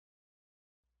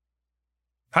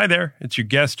Hi there, it's your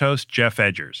guest host, Jeff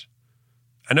Edgers.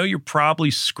 I know you're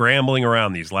probably scrambling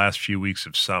around these last few weeks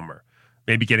of summer,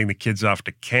 maybe getting the kids off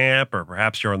to camp, or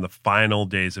perhaps you're on the final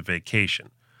days of vacation,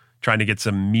 trying to get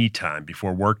some me time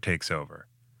before work takes over.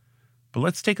 But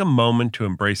let's take a moment to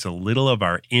embrace a little of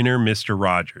our inner Mr.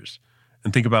 Rogers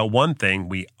and think about one thing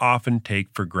we often take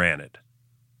for granted: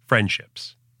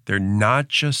 friendships. They're not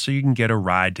just so you can get a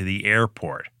ride to the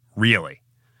airport, really.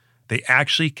 They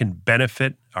actually can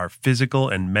benefit our physical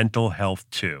and mental health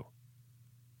too.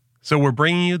 So we're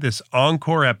bringing you this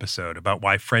encore episode about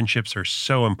why friendships are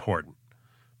so important.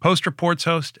 Post Reports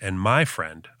host and my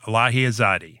friend, Elahi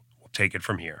Azadi, will take it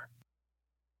from here.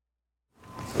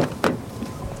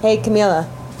 Hey, Camila.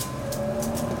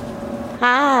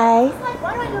 Hi.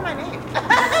 Why do I know my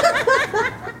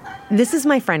name? This is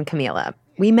my friend Camila.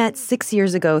 We met 6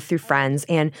 years ago through friends,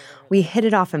 and we hit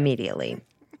it off immediately.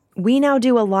 We now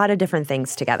do a lot of different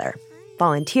things together.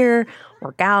 Volunteer,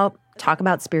 work out, talk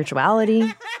about spirituality.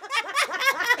 And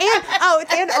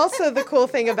also the cool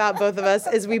thing about both of us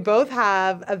is we both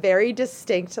have a very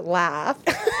distinct laugh.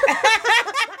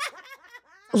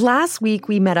 Last week,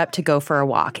 we met up to go for a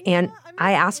walk, and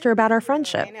I asked her about our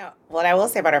friendship. I know. What I will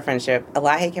say about our friendship,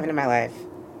 Elahi came into my life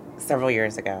several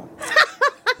years ago.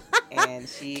 And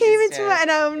she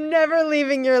and I'm never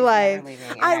leaving your life.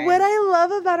 What I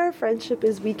love about our friendship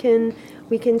is we can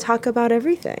talk about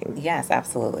everything. Yes,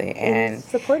 absolutely. And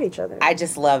support each other. I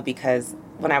just love because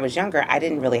when I was younger, I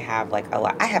didn't really have like a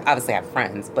lot. Obviously have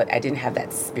friends, but I didn't have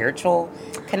that spiritual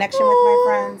connection with my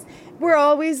friends. We're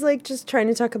always like just trying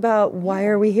to talk about why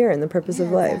are we here and the purpose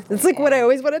of life. Exactly. It's like what I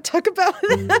always want to talk about.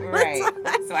 Right.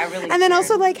 So I really. And then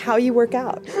also like how you work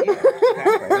out. Yeah,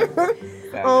 exactly.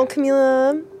 Oh,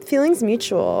 Camila, feelings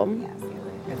mutual.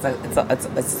 Yes,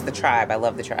 it's the tribe. I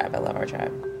love the tribe. I love our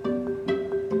tribe.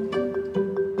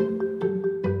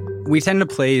 We tend to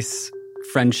place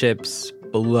friendships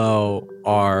below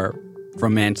our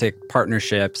romantic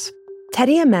partnerships.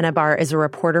 Teddy Amenabar is a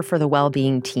reporter for the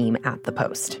well-being team at The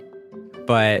Post.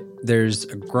 But there's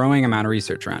a growing amount of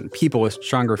research around people with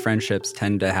stronger friendships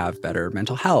tend to have better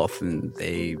mental health, and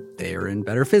they are in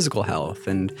better physical health.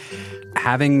 And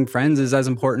having friends is as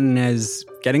important as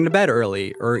getting to bed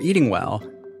early or eating well.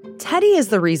 Teddy is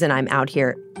the reason I'm out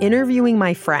here interviewing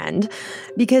my friend,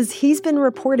 because he's been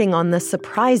reporting on the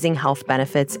surprising health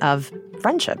benefits of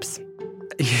friendships.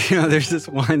 You know, there's this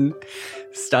one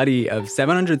study of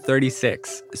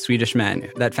 736 Swedish men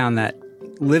that found that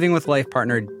living with a life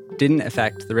partner didn't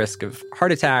affect the risk of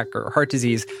heart attack or heart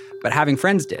disease, but having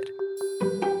friends did.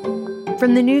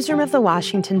 From the newsroom of The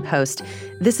Washington Post,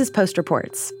 this is Post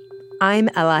Reports. I'm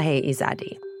Elahi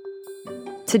Izadi.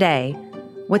 Today,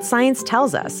 what science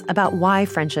tells us about why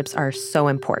friendships are so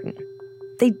important.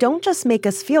 They don't just make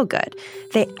us feel good.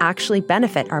 They actually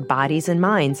benefit our bodies and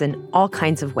minds in all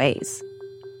kinds of ways.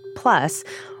 Plus,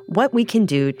 what we can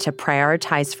do to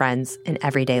prioritize friends in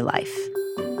everyday life.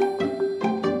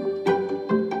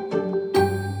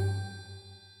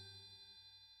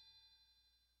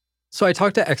 So I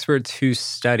talked to experts who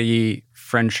study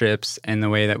friendships and the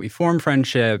way that we form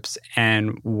friendships,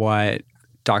 and what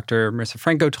Dr. Marissa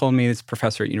Franco told me, this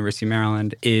professor at University of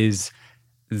Maryland, is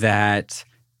that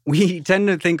we tend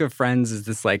to think of friends as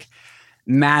this like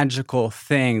magical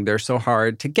thing. They're so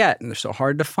hard to get and they're so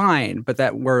hard to find, but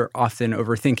that we're often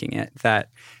overthinking it,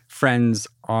 that friends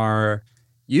are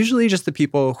usually just the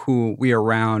people who we are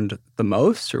around the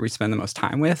most or we spend the most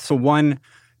time with. So one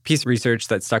piece of research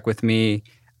that stuck with me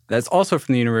that's also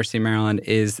from the University of Maryland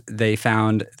is they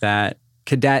found that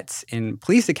cadets in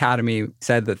police academy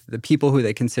said that the people who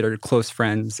they considered close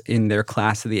friends in their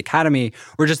class of the academy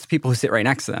were just the people who sit right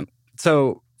next to them.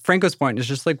 So Franco's point is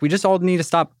just like, we just all need to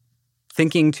stop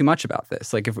thinking too much about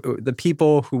this. Like if the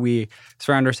people who we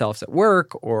surround ourselves at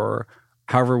work or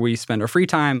however we spend our free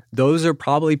time, those are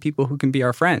probably people who can be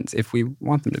our friends if we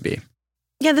want them to be.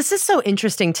 Yeah, this is so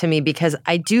interesting to me because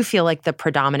I do feel like the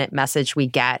predominant message we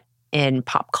get in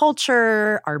pop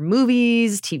culture, our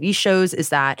movies, TV shows, is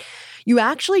that you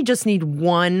actually just need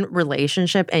one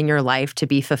relationship in your life to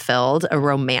be fulfilled, a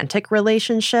romantic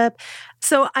relationship.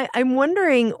 So I'm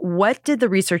wondering, what did the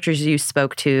researchers you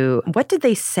spoke to, what did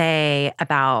they say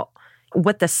about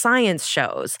what the science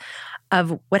shows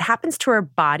of what happens to our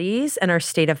bodies and our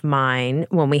state of mind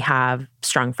when we have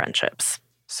strong friendships?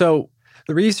 So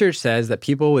the research says that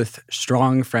people with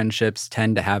strong friendships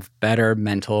tend to have better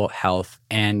mental health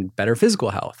and better physical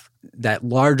health, that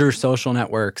larger social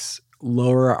networks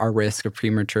lower our risk of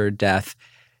premature death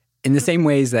in the same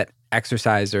ways that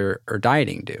exercise or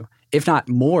dieting do, if not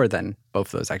more than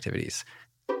both of those activities.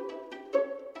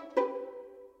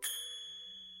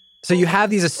 So you have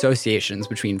these associations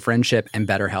between friendship and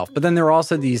better health, but then there are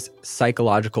also these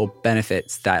psychological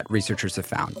benefits that researchers have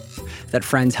found. That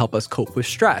friends help us cope with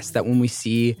stress, that when we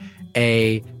see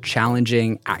a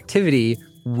challenging activity,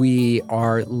 we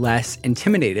are less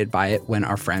intimidated by it when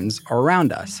our friends are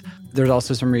around us. There's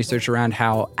also some research around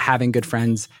how having good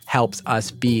friends helps us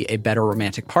be a better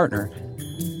romantic partner.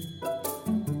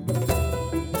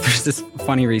 There's this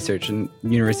funny research in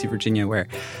University of Virginia where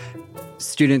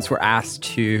students were asked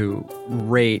to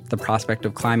rate the prospect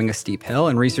of climbing a steep hill,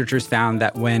 and researchers found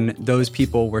that when those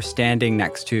people were standing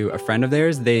next to a friend of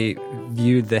theirs, they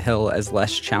viewed the hill as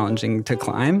less challenging to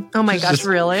climb. Oh my gosh,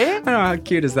 really? I don't know, how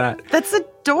cute is that? That's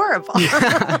adorable.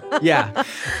 Yeah.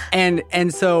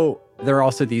 And so there are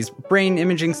also these brain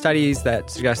imaging studies that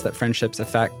suggest that friendships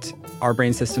affect our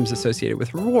brain systems associated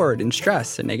with reward and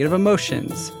stress and negative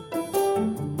emotions.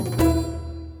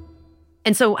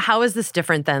 And so how is this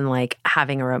different than like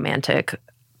having a romantic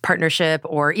partnership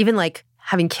or even like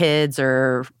having kids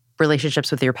or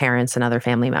relationships with your parents and other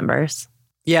family members?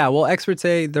 Yeah, well, experts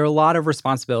say there are a lot of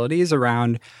responsibilities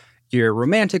around your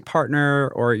romantic partner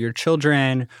or your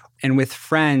children. And with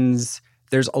friends,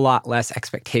 there's a lot less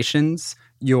expectations.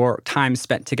 Your time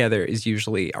spent together is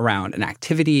usually around an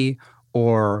activity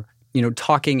or,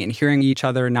 talking and hearing each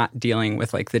other, not dealing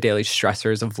with like the daily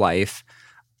stressors of life.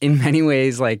 In many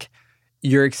ways, like,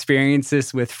 your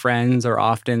experiences with friends are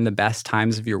often the best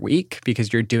times of your week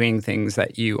because you're doing things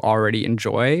that you already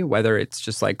enjoy, whether it's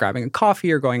just like grabbing a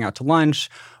coffee or going out to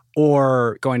lunch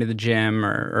or going to the gym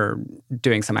or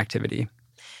doing some activity.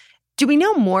 Do we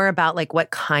know more about like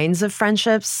what kinds of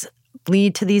friendships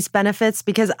lead to these benefits?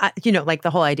 Because, like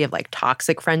the whole idea of like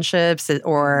toxic friendships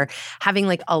or having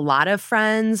like a lot of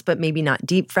friends, but maybe not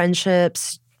deep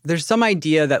friendships. There's some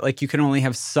idea that like you can only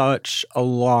have such a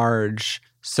large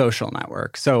social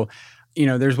network. So,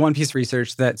 there's one piece of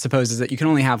research that supposes that you can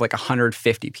only have like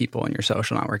 150 people in your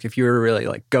social network. If you were to really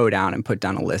like go down and put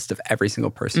down a list of every single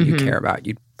person you care about,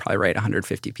 you'd probably write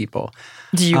 150 people.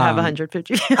 Do you have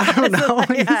 150? I don't know.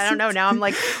 I don't know. Now I'm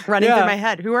like running through my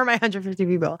head. Who are my 150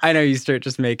 people? I know you start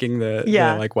just making the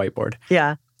like whiteboard.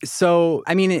 Yeah. So,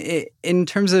 I mean, in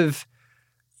terms of,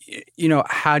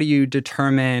 how do you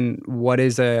determine what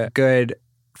is a good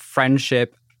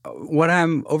friendship? What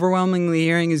I'm overwhelmingly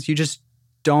hearing is you just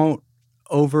don't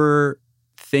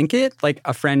overthink it. Like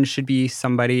a friend should be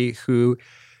somebody who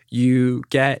you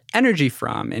get energy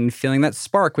from and feeling that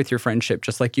spark with your friendship,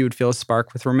 just like you would feel a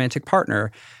spark with a romantic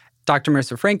partner. Dr.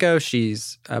 Marissa Franco,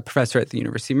 she's a professor at the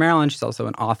University of Maryland. She's also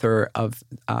an author of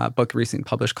a book recently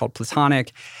published called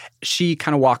Platonic. She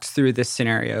kind of walks through this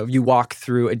scenario. You walk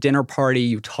through a dinner party,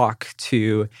 you talk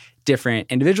to different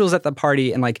individuals at the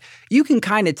party, and like you can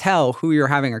kind of tell who you're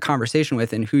having a conversation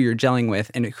with and who you're gelling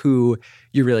with and who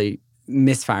you're really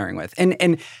misfiring with.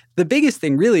 And the biggest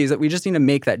thing really is that we just need to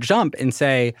make that jump and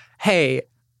say, hey,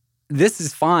 this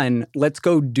is fun. Let's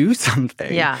go do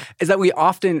something. Yeah. Is that we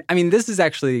often, this is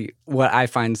actually what I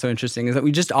find so interesting is that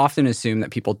we just often assume that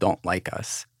people don't like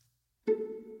us.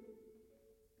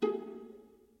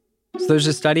 So there's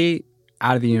a study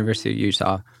out of the University of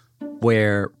Utah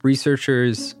where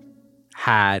researchers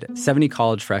had 70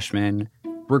 college freshmen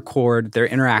record their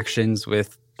interactions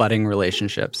with budding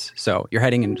relationships. So you're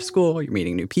heading into school, you're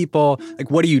meeting new people. Like,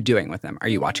 what are you doing with them? Are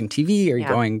you watching TV? Are you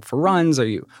going for runs?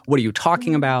 What are you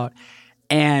talking about?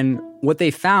 And what they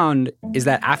found is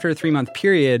that after a 3-month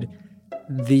period,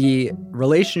 the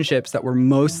relationships that were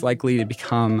most likely to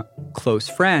become close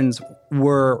friends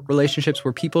were relationships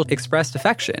where people expressed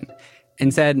affection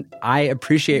and said, I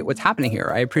appreciate what's happening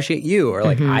here. I appreciate you. Or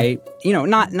like,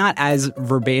 not as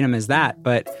verbatim as that,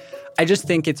 but I just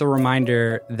think it's a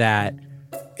reminder that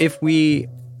if we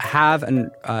have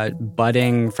a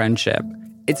budding friendship,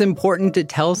 it's important to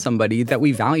tell somebody that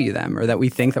we value them or that we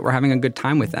think that we're having a good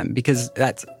time with them, because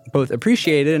that's both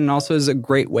appreciated and also is a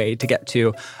great way to get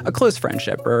to a close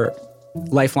friendship or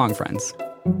lifelong friends.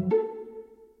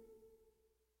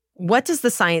 What does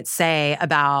the science say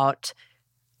about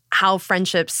how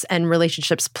friendships and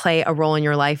relationships play a role in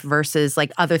your life versus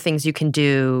like other things you can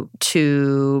do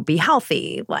to be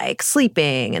healthy, like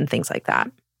sleeping and things like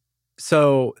that?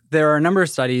 So there are a number of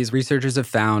studies. Researchers have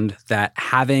found that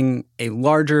having a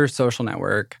larger social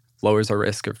network lowers our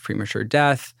risk of premature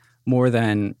death more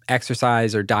than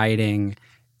exercise or dieting.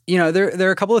 There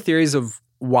are a couple of theories of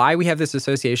why we have this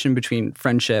association between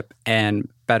friendship and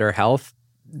better health.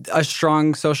 A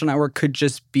strong social network could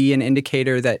just be an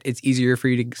indicator that it's easier for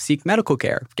you to seek medical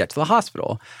care, get to the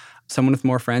hospital. Someone with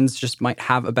more friends just might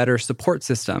have a better support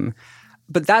system.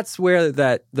 But that's where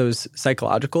those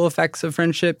psychological effects of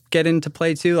friendship get into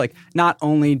play too. Like, not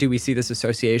only do we see this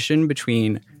association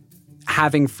between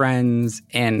having friends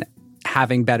and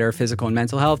having better physical and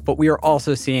mental health, but we are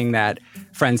also seeing that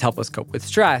friends help us cope with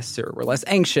stress, or we're less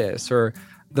anxious, or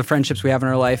the friendships we have in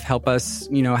our life help us,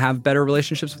 have better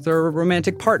relationships with our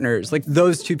romantic partners. Like,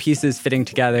 those two pieces fitting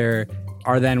together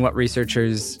are then what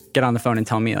researchers get on the phone and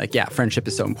tell me, like, yeah, friendship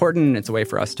is so important. It's a way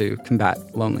for us to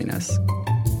combat loneliness.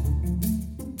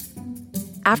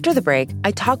 After the break,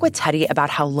 I talk with Teddy about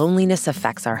how loneliness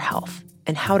affects our health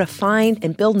and how to find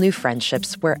and build new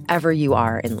friendships wherever you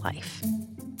are in life.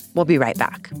 We'll be right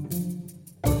back.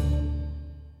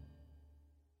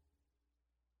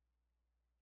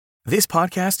 This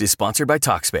podcast is sponsored by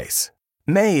Talkspace.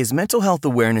 May is Mental Health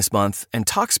Awareness Month, and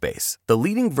Talkspace, the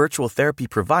leading virtual therapy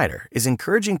provider, is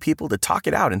encouraging people to talk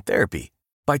it out in therapy.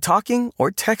 By talking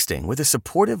or texting with a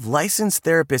supportive, licensed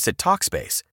therapist at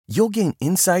Talkspace, you'll gain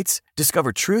insights,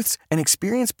 discover truths, and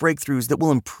experience breakthroughs that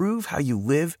will improve how you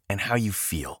live and how you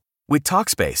feel. With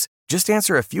Talkspace, just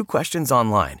answer a few questions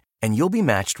online, and you'll be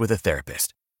matched with a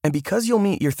therapist. And because you'll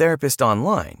meet your therapist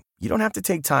online, you don't have to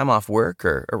take time off work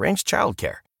or arrange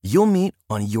childcare. You'll meet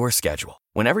on your schedule,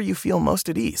 whenever you feel most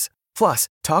at ease. Plus,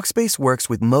 Talkspace works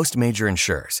with most major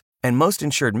insurers, and most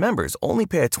insured members only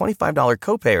pay a $25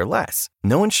 copay or less.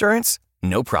 No insurance?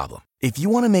 No problem. If you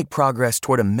want to make progress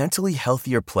toward a mentally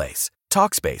healthier place,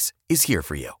 Talkspace is here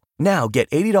for you. Now get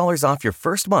 $80 off your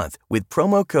first month with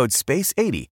promo code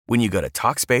SPACE80 when you go to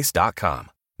Talkspace.com.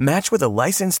 Match with a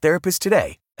licensed therapist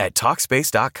today at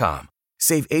Talkspace.com.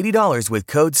 Save $80 with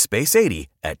code SPACE80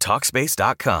 at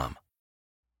Talkspace.com.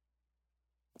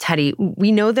 Teddy,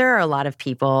 we know there are a lot of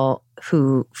people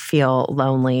who feel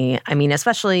lonely. I mean,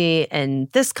 especially in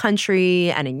this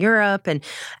country and in Europe. And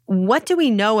what do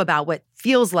we know about what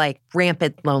feels like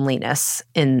rampant loneliness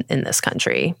in this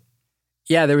country?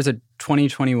 Yeah, there was a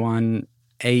 2021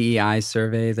 AEI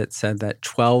survey that said that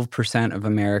 12% of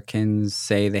Americans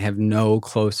say they have no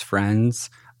close friends.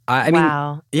 I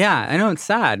mean, yeah, I know it's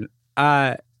sad.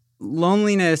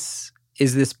 Loneliness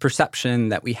is this perception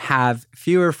that we have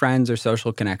fewer friends or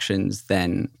social connections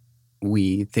than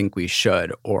we think we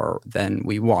should or than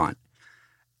we want.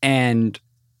 And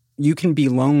you can be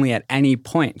lonely at any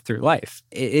point through life.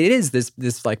 It is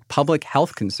this like public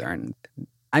health concern.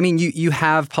 I mean, you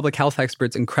have public health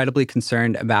experts incredibly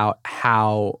concerned about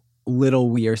how little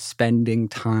we are spending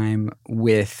time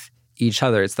with each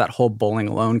other. It's that whole bowling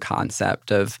alone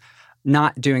concept of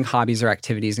not doing hobbies or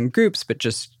activities in groups, but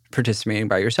just participating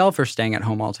by yourself or staying at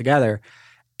home altogether.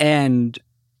 And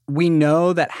we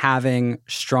know that having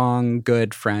strong,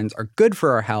 good friends are good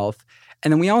for our health.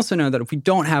 And then we also know that if we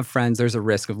don't have friends, there's a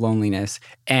risk of loneliness.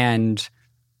 And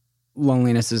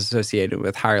loneliness is associated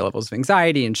with higher levels of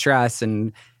anxiety and stress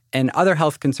and other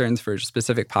health concerns for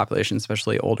specific populations,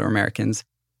 especially older Americans.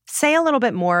 Say a little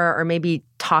bit more, or maybe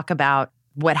talk about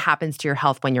what happens to your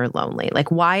health when you're lonely.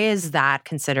 Like, why is that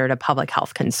considered a public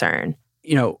health concern?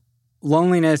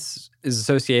 Loneliness is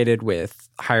associated with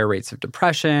higher rates of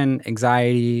depression,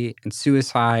 anxiety, and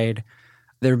suicide.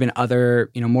 There have been other,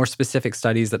 more specific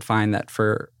studies that find that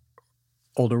for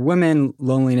older women,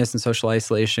 loneliness and social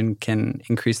isolation can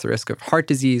increase the risk of heart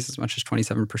disease as much as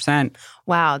 27%.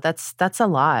 Wow, that's a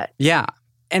lot. Yeah.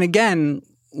 And again,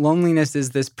 loneliness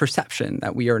is this perception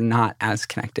that we are not as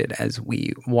connected as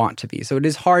we want to be. So it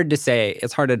is hard to say,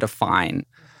 it's hard to define.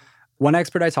 One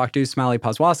expert I talked to, Smiley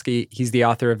Poswosky, he's the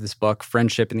author of this book,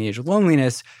 Friendship in the Age of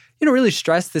Loneliness, really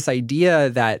stressed this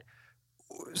idea that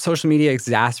social media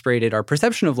exacerbated our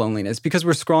perception of loneliness because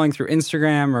we're scrolling through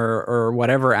Instagram or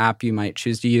whatever app you might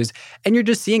choose to use, and you're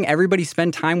just seeing everybody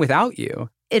spend time without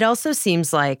you. It also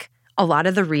seems like a lot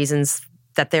of the reasons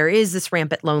that there is this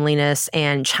rampant loneliness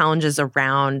and challenges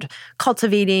around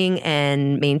cultivating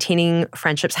and maintaining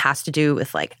friendships has to do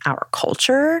with like our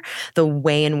culture, the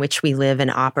way in which we live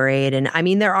and operate. And I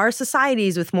mean, there are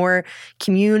societies with more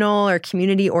communal or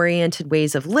community-oriented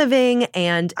ways of living.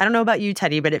 And I don't know about you,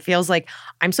 Teddy, but it feels like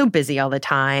I'm so busy all the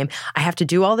time. I have to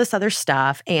do all this other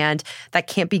stuff, and that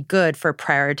can't be good for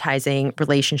prioritizing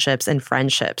relationships and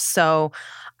friendships. So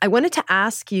I wanted to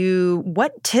ask you,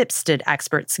 what tips did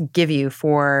experts give you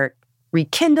for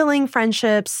rekindling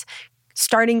friendships,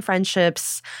 starting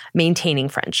friendships, maintaining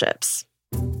friendships?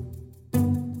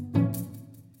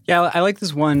 Yeah, I like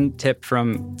this one tip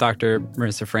from Dr.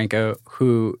 Marissa Franco,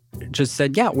 who just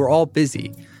said, we're all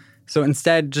busy. So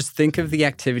instead, just think of the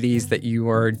activities that you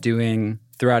are doing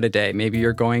throughout a day. Maybe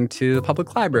you're going to the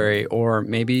public library, or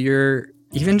maybe you're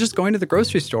even just going to the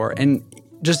grocery store, and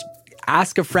just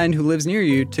ask a friend who lives near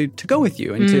you to go with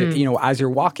you and to, as you're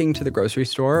walking to the grocery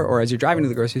store or as you're driving to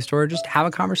the grocery store, just have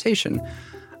a conversation.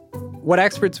 What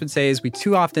experts would say is we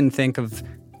too often think of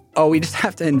oh, we just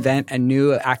have to invent a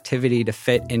new activity to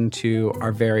fit into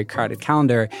our very crowded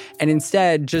calendar, and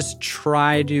instead just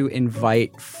try to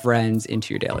invite friends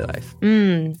into your daily life.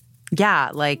 Yeah,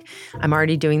 like I'm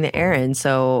already doing the errand,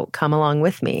 so come along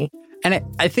with me. And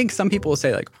I think some people will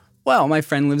say like, well, my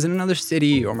friend lives in another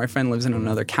city or my friend lives in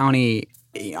another county.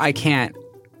 I can't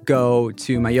go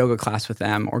to my yoga class with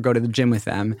them or go to the gym with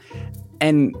them.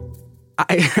 And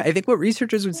I think what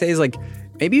researchers would say is like,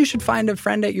 maybe you should find a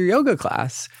friend at your yoga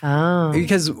class. Oh.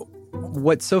 Because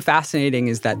what's so fascinating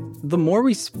is that the more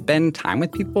we spend time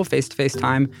with people, face-to-face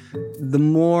time, the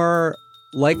more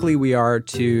likely we are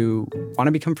to want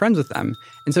to become friends with them.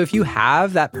 And so if you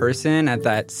have that person at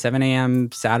that 7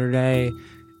 a.m. Saturday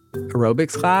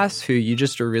aerobics class who you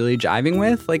just are really jiving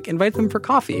with, like invite them for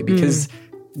coffee because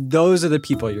those are the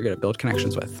people you're going to build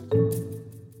connections with.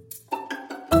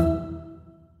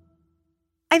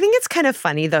 I think it's kind of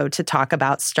funny, though, to talk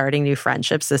about starting new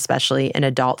friendships, especially in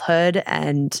adulthood.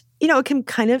 And, it can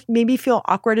kind of maybe feel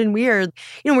awkward and weird.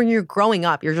 When you're growing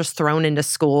up, you're just thrown into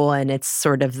school and it's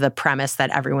sort of the premise that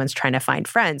everyone's trying to find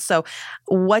friends. So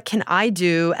what can I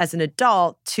do as an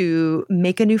adult to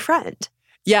make a new friend?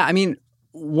 Yeah, I mean,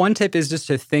 one tip is just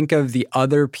to think of the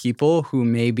other people who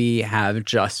maybe have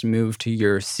just moved to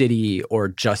your city or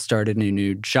just started a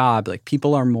new job. Like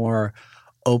people are more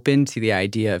open to the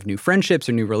idea of new friendships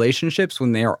or new relationships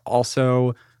when they are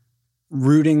also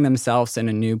rooting themselves in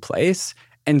a new place.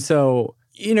 And so,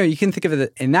 you can think of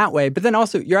it in that way. But then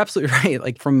also, you're absolutely right.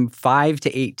 Like from 5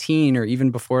 to 18 or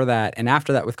even before that and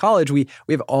after that with college, we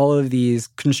have all of these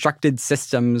constructed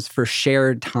systems for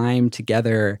shared time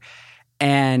together.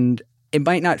 And it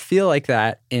might not feel like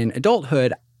that in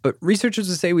adulthood, but researchers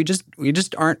would say we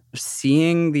just aren't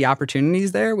seeing the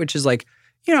opportunities there, which is like,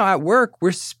 at work,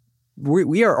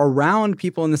 we are around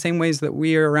people in the same ways that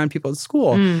we are around people at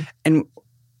school. And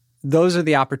those are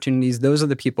the opportunities. Those are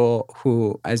the people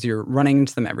who, as you're running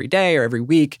into them every day or every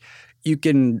week, you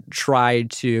can try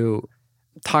to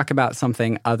talk about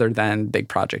something other than big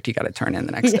project you got to turn in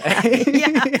the next day.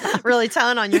 Yeah, really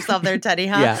telling on yourself there, Teddy,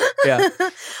 huh? Yeah.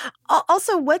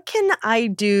 Also, what can I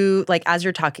do, like as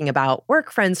you're talking about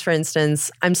work friends, for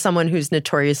instance, I'm someone who's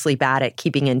notoriously bad at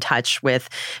keeping in touch with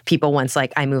people once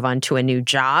like I move on to a new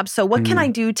job. So what can I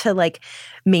do to like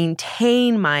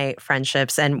maintain my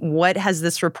friendships? And what has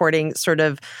this reporting sort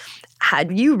of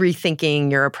had you rethinking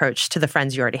your approach to the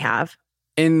friends you already have?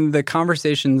 In the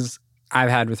conversations I've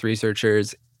had with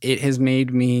researchers, it has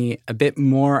made me a bit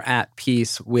more at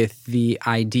peace with the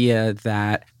idea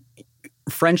that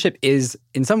friendship is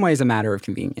in some ways a matter of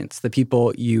convenience, the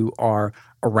people you are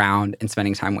around and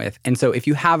spending time with. And so if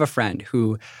you have a friend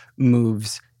who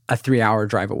moves a 3-hour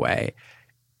drive away,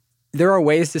 there are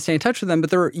ways to stay in touch with them,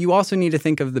 but you also need to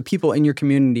think of the people in your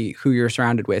community who you're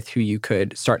surrounded with, who you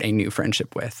could start a new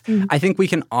friendship with. I think we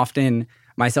can often,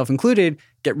 myself included,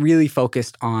 get really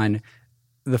focused on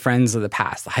the friends of the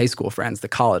past, the high school friends, the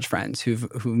college friends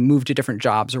who've moved to different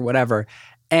jobs or whatever.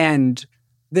 And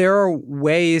there are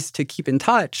ways to keep in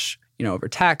touch, over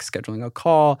text, scheduling a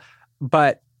call.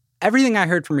 But everything I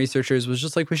heard from researchers was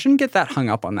just like, we shouldn't get that hung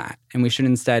up on that. And we should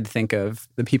instead think of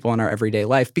the people in our everyday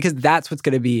life because that's what's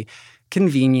going to be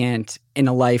convenient in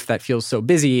a life that feels so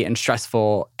busy and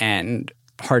stressful and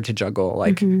hard to juggle,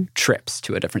 like trips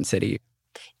to a different city.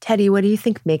 Teddy, what do you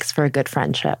think makes for a good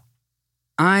friendship?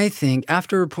 I think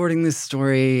after reporting this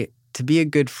story, to be a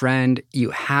good friend,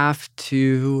 you have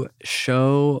to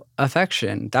show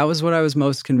affection. That was what I was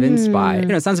most convinced by.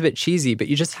 It sounds a bit cheesy, but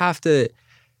you just have to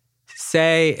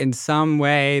say in some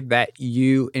way that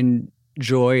you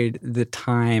enjoyed the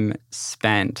time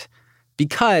spent.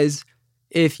 Because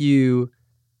if you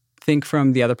think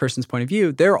from the other person's point of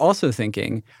view, they're also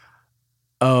thinking,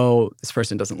 oh, this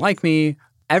person doesn't like me.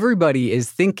 Everybody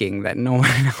is thinking that no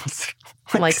one else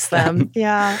likes them.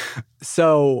 Yeah.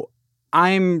 So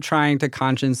I'm trying to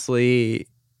consciously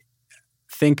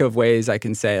think of ways I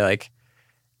can say like,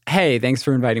 hey, thanks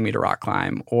for inviting me to rock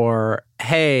climb. Or,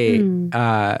 hey,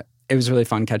 it was really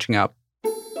fun catching up.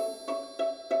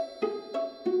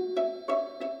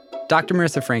 Dr.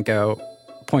 Marissa Franco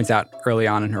points out early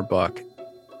on in her book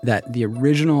that the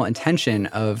original intention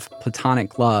of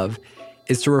Platonic love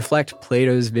is to reflect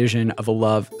Plato's vision of a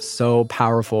love so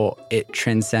powerful it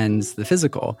transcends the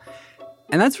physical.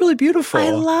 And that's really beautiful.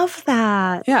 I love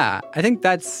that. Yeah, I think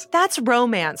that's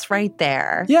romance right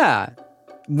there. Yeah.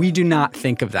 We do not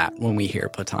think of that when we hear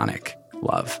Platonic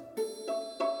love.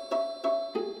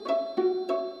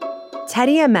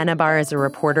 Teddy Amenabar is a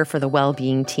reporter for the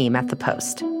well-being team at The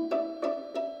Post.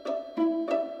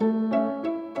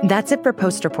 That's it for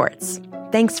Post Reports.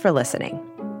 Thanks for listening.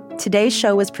 Today's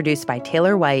show was produced by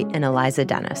Taylor White and Eliza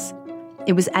Dennis.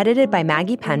 It was edited by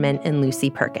Maggie Penman and Lucy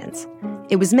Perkins.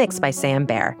 It was mixed by Sam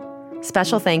Baer.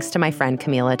 Special thanks to my friend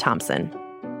Camila Thompson.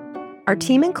 Our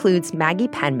team includes Maggie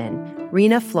Penman,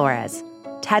 Rena Flores,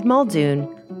 Ted Muldoon,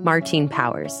 Martine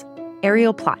Powers,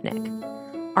 Ariel Plotnick,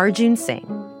 Arjun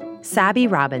Singh, Sabby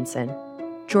Robinson,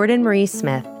 Jordan Marie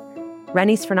Smith,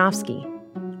 Rennie Svirnovsky,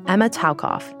 Emma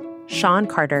Taukoff, Sean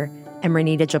Carter, and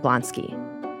Renita Jablonski.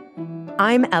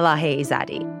 I'm Elahe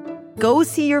Izadi. Go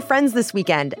see your friends this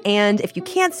weekend, and if you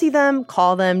can't see them,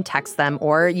 call them, text them,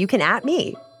 or you can @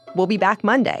 me. We'll be back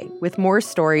Monday with more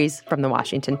stories from the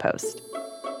Washington Post.